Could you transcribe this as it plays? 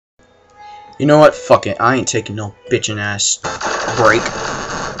You know what? Fuck it. I ain't taking no bitchin' ass break.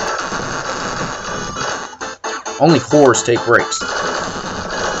 Only whores take breaks.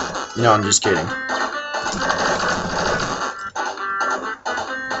 No, I'm just kidding.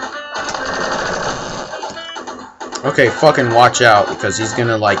 Okay, fucking watch out, because he's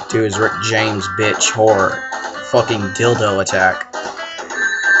gonna, like, do his Rick James bitch whore fucking dildo attack.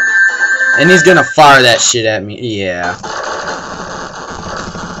 And he's gonna fire that shit at me. Yeah.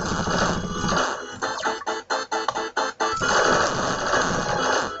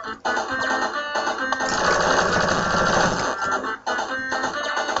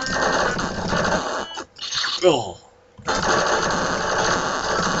 Oh.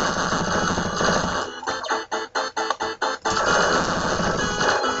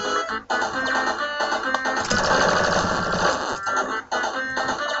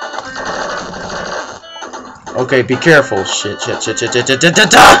 Okay, be careful. Shit.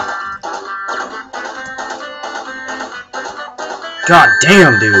 God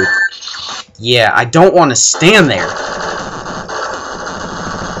damn, dude. Yeah, I don't want to stand there.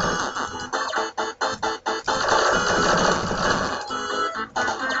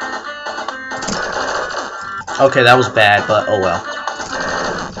 Okay, that was bad, but oh well.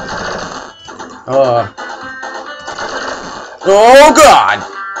 Oh god!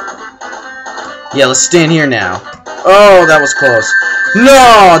 Yeah, let's stand here now. Oh, that was close.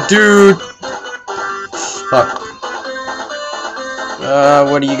 No, dude! Fuck.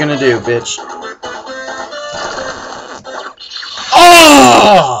 What are you gonna do, bitch?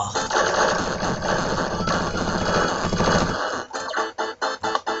 Oh!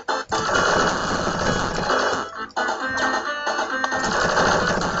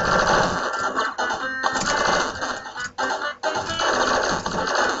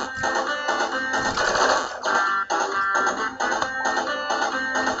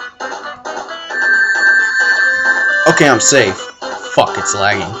 Okay, I'm safe. Fuck, it's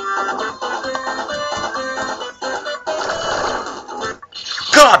lagging.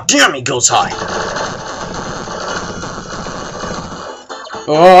 God damn, he goes high.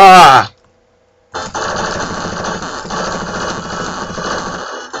 Ah!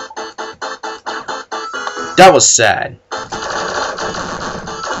 That was sad.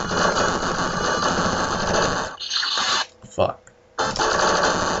 Fuck.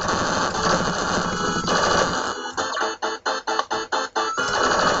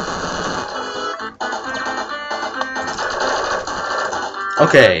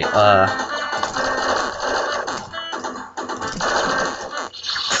 Okay,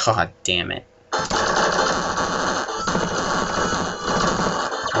 God damn it.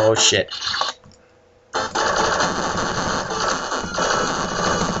 Oh shit.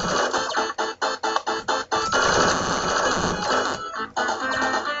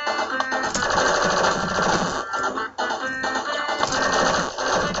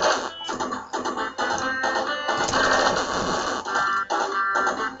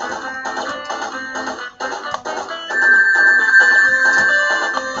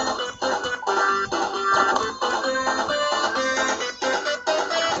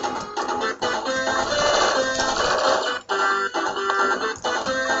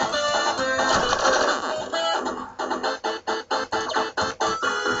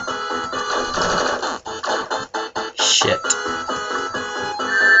 Shit.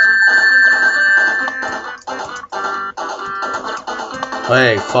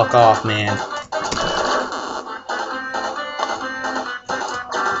 Hey, fuck off, man.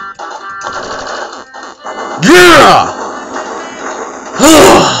 Yeah!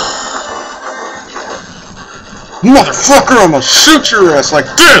 Motherfucker, I'm gonna shoot your ass like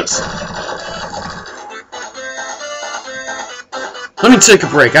this! Let me take a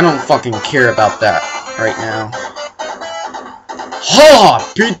break. I don't fucking care about that right now.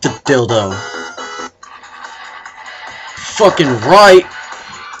 Ha! Beat the dildo. Fucking right.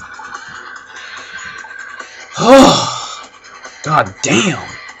 God damn.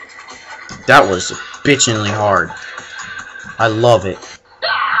 That was bitchingly hard. I love it.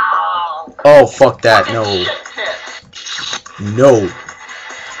 Oh, fuck that. No. No.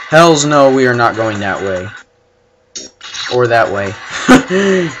 Hells no, we are not going that way. Or that way.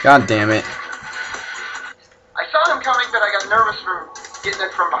 God damn it. I saw him coming, but I got nervous from getting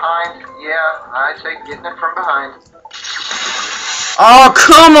it from behind. Yeah, I say getting it from behind. Oh,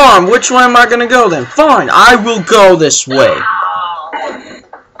 come on! Which way am I gonna go then? Fine, I will go this way. Oh,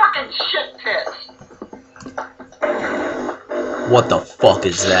 fucking shit tits. What the fuck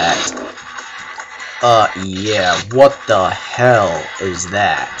is that? Yeah, what the hell is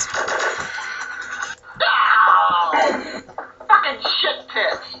that? Oh, fucking shit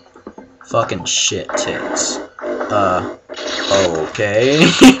tits. Fucking shit tits. Okay.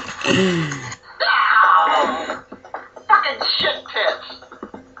 Fucking shit tits.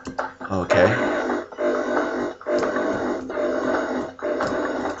 Okay.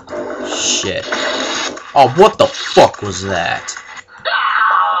 Shit. Oh, what the fuck was that?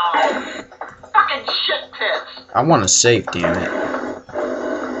 Fucking shit tits. I want to save, damn it.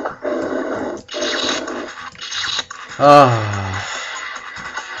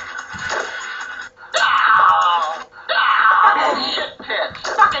 Fucking shit tits.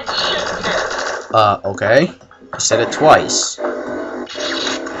 Fucking shit tits. Okay. I said it twice.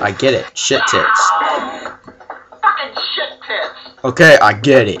 I get it. Shit tits. Fucking shit tits. Okay, I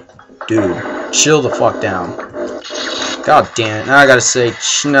get it. Dude, chill the fuck down. God damn it. Now I gotta say,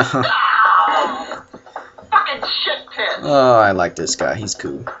 no. Fucking shit tits. Oh, I like this guy. He's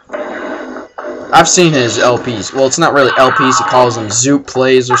cool. I've seen his LPs. Well, it's not really LPs. He calls them Zoop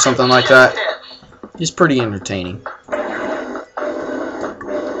plays or something like that. He's pretty entertaining.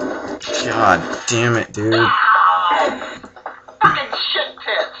 God damn it, dude. Fucking shit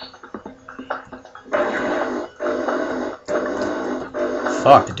tits.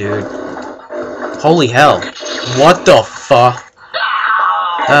 Fuck, dude. Holy hell. What the fuck?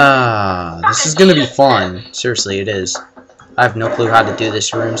 This is gonna be fun. Seriously, it is. I have no clue how to do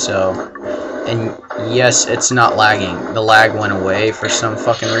this room, so... And yes, it's not lagging. The lag went away for some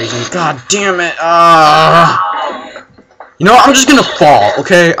fucking reason. God damn it! You know what? I'm just gonna fall,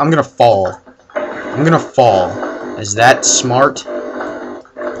 okay? I'm gonna fall. I'm gonna fall. Is that smart?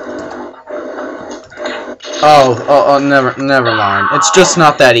 Oh, never mind. It's just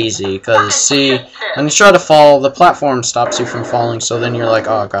not that easy, because, see, when you try to fall, the platform stops you from falling, so then you're like,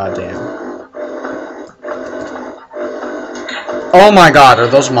 oh, goddamn. Oh my god, are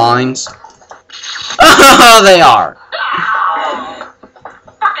those mines? Oh, they are!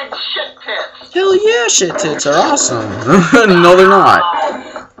 Fucking shit tits. Hell yeah, shit tits are awesome. No, they're not.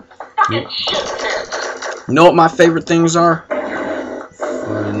 Fucking shit tits. You know what my favorite things are?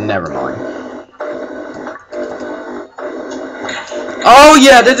 Never mind. Oh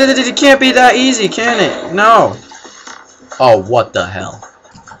yeah, it can't be that easy, can it? No. Oh, what the hell?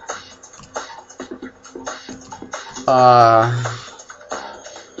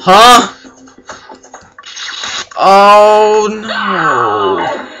 Huh? Oh no.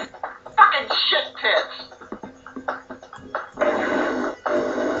 Fucking shit tits.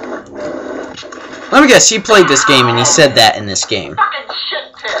 Let me guess, he played this game and he said that in this game. Fucking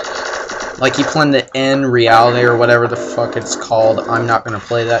shit tits. Like he played the N reality or whatever the fuck it's called. I'm not gonna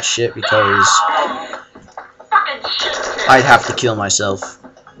play that shit because Fucking shit tits. I'd have to kill myself.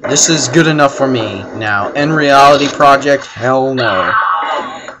 This is good enough for me. Now, N reality project, hell no.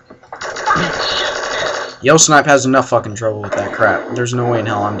 Fucking shit tits. Yo Snipe has enough fucking trouble with that crap. There's no way in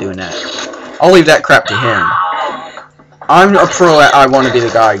hell I'm doing that. I'll leave that crap to him. I'm a pro at I want to be the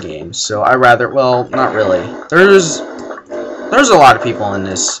guy games, so I rather, well, not really. There's a lot of people in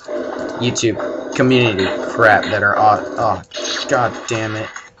this YouTube community crap that are oh god damn it.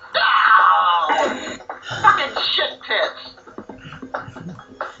 Fucking shit tits.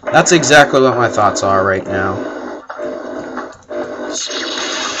 That's exactly what my thoughts are right now.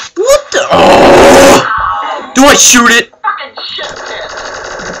 What the oh! Do I shoot it? Fucking shit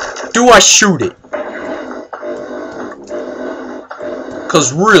tits. Do I shoot it?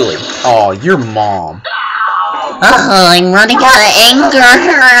 Cause really, oh, your mom. I'm running out of anger.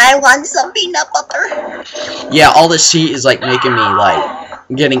 I want some peanut butter. Yeah, all this heat is like making me like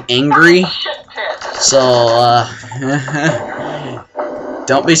getting angry. Shit tits. So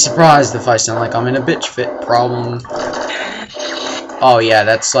don't be surprised if I sound like I'm in a bitch fit problem. Oh yeah,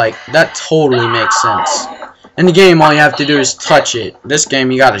 that's like that totally makes sense. In the game, all you have to do is touch it. This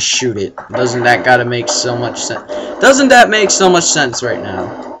game, you gotta shoot it. Doesn't that gotta make so much sense? Doesn't that make so much sense right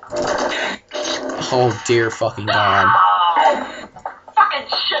now? Oh dear fucking god. Fucking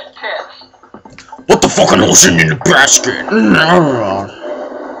shit tits. What the fucking ocean in the basket?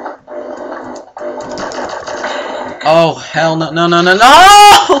 Oh hell no no no no no!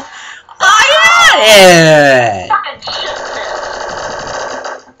 Oh yeah! Fucking shit tits.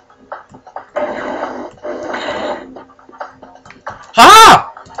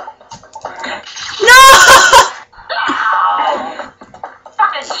 Ha! No!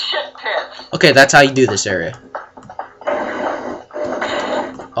 Fucking shit tits. Okay, that's how you do this area.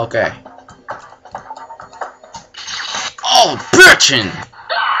 Okay. Oh, bitchin'!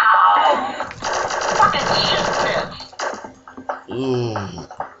 Fucking shit tits. Ooh,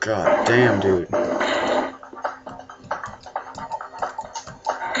 god damn, dude.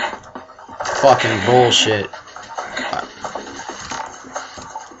 Fucking bullshit.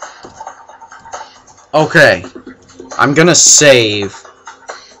 Okay. I'm gonna save.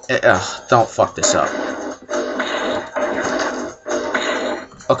 Don't fuck this up.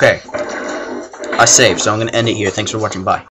 Okay. I saved, so I'm gonna end it here. Thanks for watching. Bye.